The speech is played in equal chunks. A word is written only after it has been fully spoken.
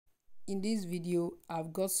In this video,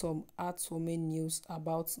 I've got some heartwarming news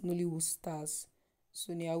about Nollywood stars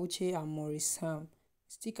Sonia Uche and Maurice Sam.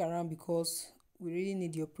 Stick around because we really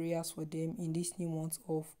need your prayers for them in this new month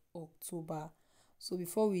of October. So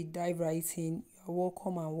before we dive right in, you are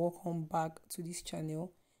welcome and welcome back to this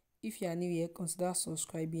channel. If you are new here, consider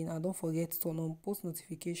subscribing and don't forget to turn on post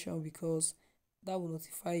notification because that will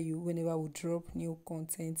notify you whenever we drop new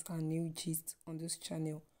content and new gist on this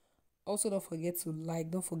channel. Also, don't forget to like,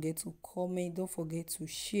 don't forget to comment, don't forget to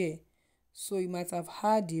share. So you might have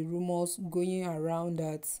heard the rumors going around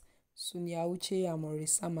that Sonia Uche and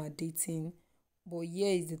Maurice Sam are dating, but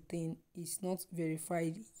here is the thing, it's not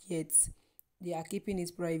verified yet. They are keeping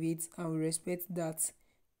it private and we respect that.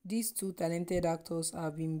 These two talented actors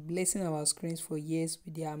have been blessing our screens for years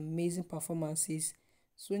with their amazing performances.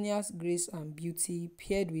 Sonia's grace and beauty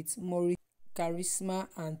paired with Maurice's charisma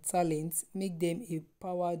and talent make them a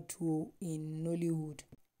power duo in Nollywood.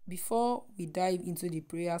 Before we dive into the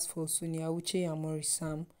prayers for Sonia Uche and Maurice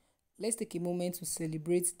Sam, let's take a moment to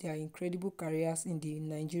celebrate their incredible careers in the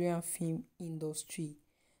Nigerian film industry.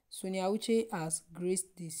 Sonia Uche has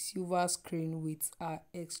graced the silver screen with her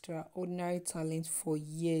extraordinary talent for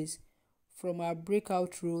years, from her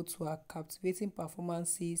breakout role to her captivating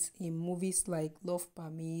performances in movies like Love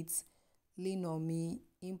Permits, Lean on Me,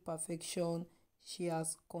 Imperfection. She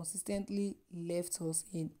has consistently left us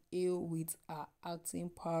in awe with her acting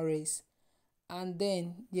prowess. And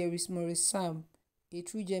then there is Maurice Sam, a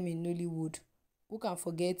true gem in Nollywood. Who can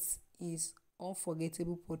forget his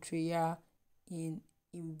unforgettable portrayal in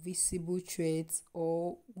Invisible Threat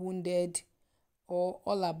or Wounded or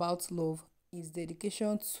All About Love? His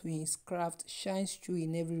dedication to his craft shines through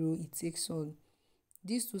in every role he takes on.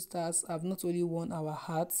 These two stars have not only won our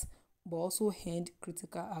hearts but also earned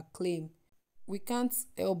critical acclaim. We can't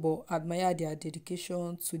help but admire their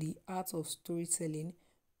dedication to the art of storytelling,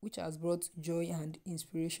 which has brought joy and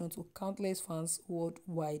inspiration to countless fans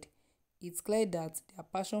worldwide. It's clear that their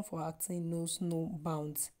passion for acting knows no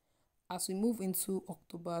bounds. As we move into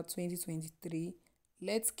October 2023,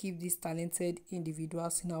 let's keep these talented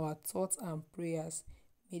individuals in our thoughts and prayers.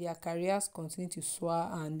 May their careers continue to soar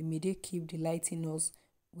and may they keep delighting us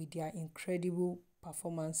with their incredible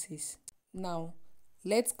performances. Now,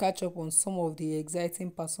 let's catch up on some of the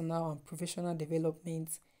exciting personal and professional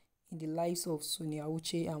developments in the lives of Sonia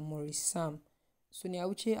Uche and Maurice Sam. Sonia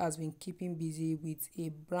Uche has been keeping busy with a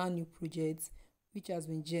brand new project which has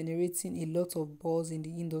been generating a lot of buzz in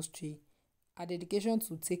the industry. Her dedication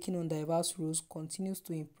to taking on diverse roles continues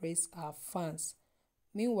to impress her fans.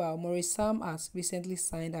 Meanwhile, Maurice Sam has recently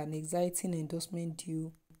signed an exciting endorsement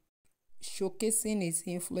deal, showcasing his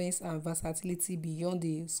influence and versatility beyond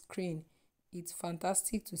the screen. It's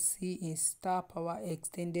fantastic to see his star power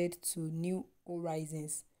extended to new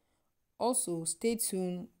horizons. Also, stay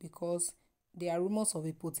tuned because there are rumors of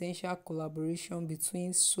a potential collaboration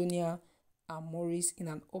between Sonia and Maurice in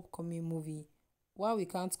an upcoming movie. While we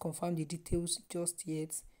can't confirm the details just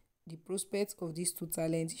yet, the prospect of these two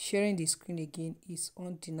talents sharing the screen again is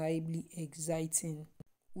undeniably exciting.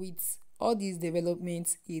 With all these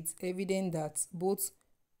developments, it's evident that both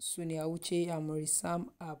Sonia Uche and Maurice Sam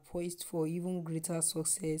are poised for even greater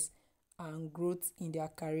success and growth in their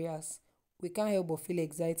careers. We can't help but feel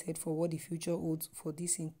excited for what the future holds for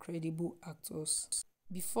these incredible actors.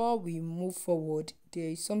 Before we move forward, there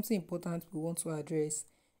is something important we want to address: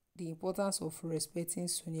 the importance of respecting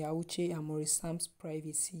Sonia Uche and Maurice Sam's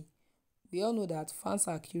privacy. We all know that fans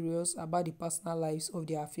are curious about the personal lives of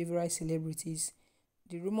their favorite celebrities.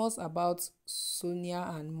 The rumors about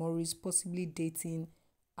Sonia and Maurice possibly dating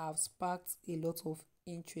have sparked a lot of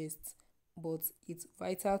interest, but it's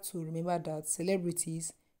vital to remember that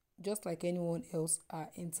celebrities, just like anyone else, are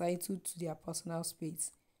entitled to their personal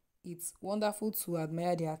space. It's wonderful to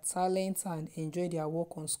admire their talents and enjoy their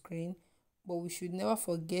work on screen, but we should never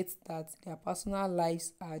forget that their personal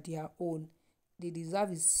lives are their own. They deserve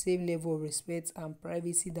the same level of respect and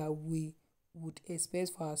privacy that we would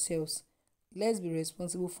expect for ourselves. Let's be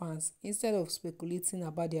responsible fans. Instead of speculating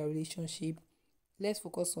about their relationship, let's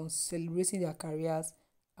focus on celebrating their careers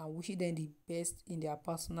and wishing them the best in their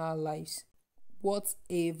personal lives,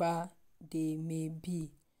 whatever they may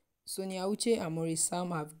be. Sonia Uche and Maurice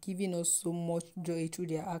Sam have given us so much joy through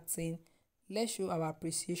their acting. Let's show our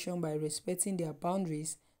appreciation by respecting their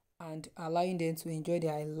boundaries and allowing them to enjoy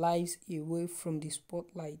their lives away from the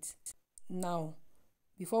spotlight. Now,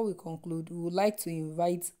 before we conclude, we would like to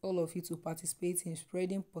invite all of you to participate in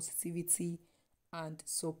spreading positivity and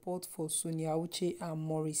support for Sonia Uche and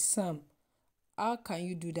Maurice Sam. How can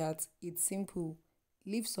you do that? It's simple.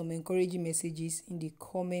 Leave some encouraging messages in the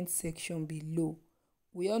comment section below.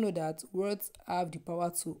 We all know that words have the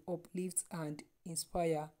power to uplift and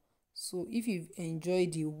inspire. So if you've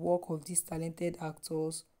enjoyed the work of these talented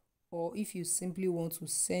actors, or if you simply want to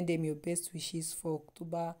send them your best wishes for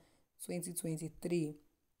October 2023,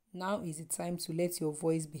 now is the time to let your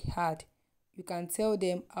voice be heard. You can tell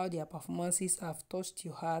them how their performances have touched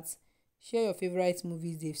your heart, share your favorite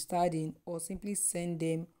movies they've starred in, or simply send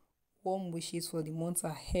them warm wishes for the months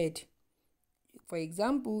ahead. For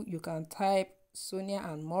example, you can type, Sonia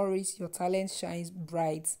and Maurice, your talent shines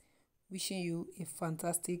bright. Wishing you a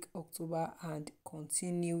fantastic October and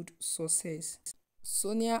continued success.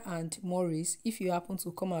 Sonia and Maurice, if you happen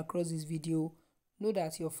to come across this video, know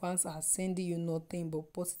that your fans are sending you nothing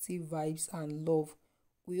but positive vibes and love.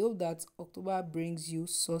 We hope that October brings you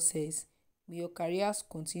success. May your careers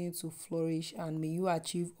continue to flourish and may you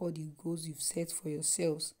achieve all the goals you've set for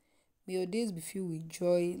yourselves. May your days be filled with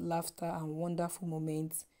joy, laughter, and wonderful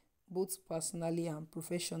moments, both personally and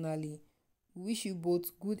professionally. We wish you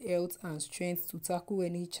both good health and strength to tackle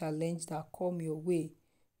any challenge that come your way.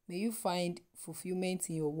 May you find fulfillment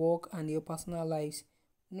in your work and your personal lives,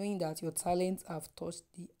 knowing that your talents have touched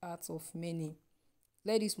the hearts of many.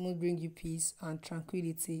 Let this mood bring you peace and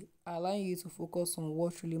tranquility, allowing you to focus on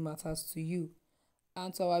what really matters to you.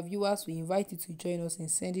 And to our viewers, we invite you to join us in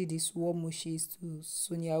sending these warm wishes to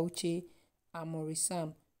Sonia Uche and Maurice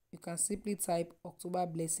Sam. You can simply type October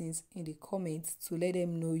blessings in the comments to let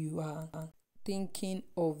them know you are thinking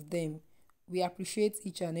of them. We appreciate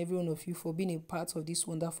each and every one of you for being a part of this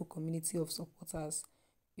wonderful community of supporters.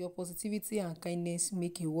 Your positivity and kindness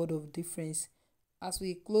make a world of difference. As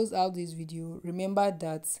we close out this video, remember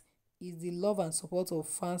that it's the love and support of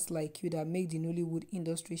fans like you that make the Nollywood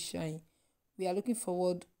industry shine. We are looking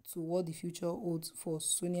forward to what the future holds for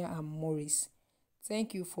Sonia and Maurice.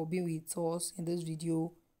 Thank you for being with us in this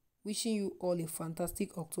video. Wishing you all a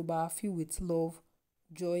fantastic October filled with love,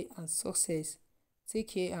 joy and success. Take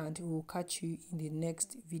care and we will catch you in the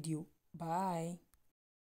next video. Bye.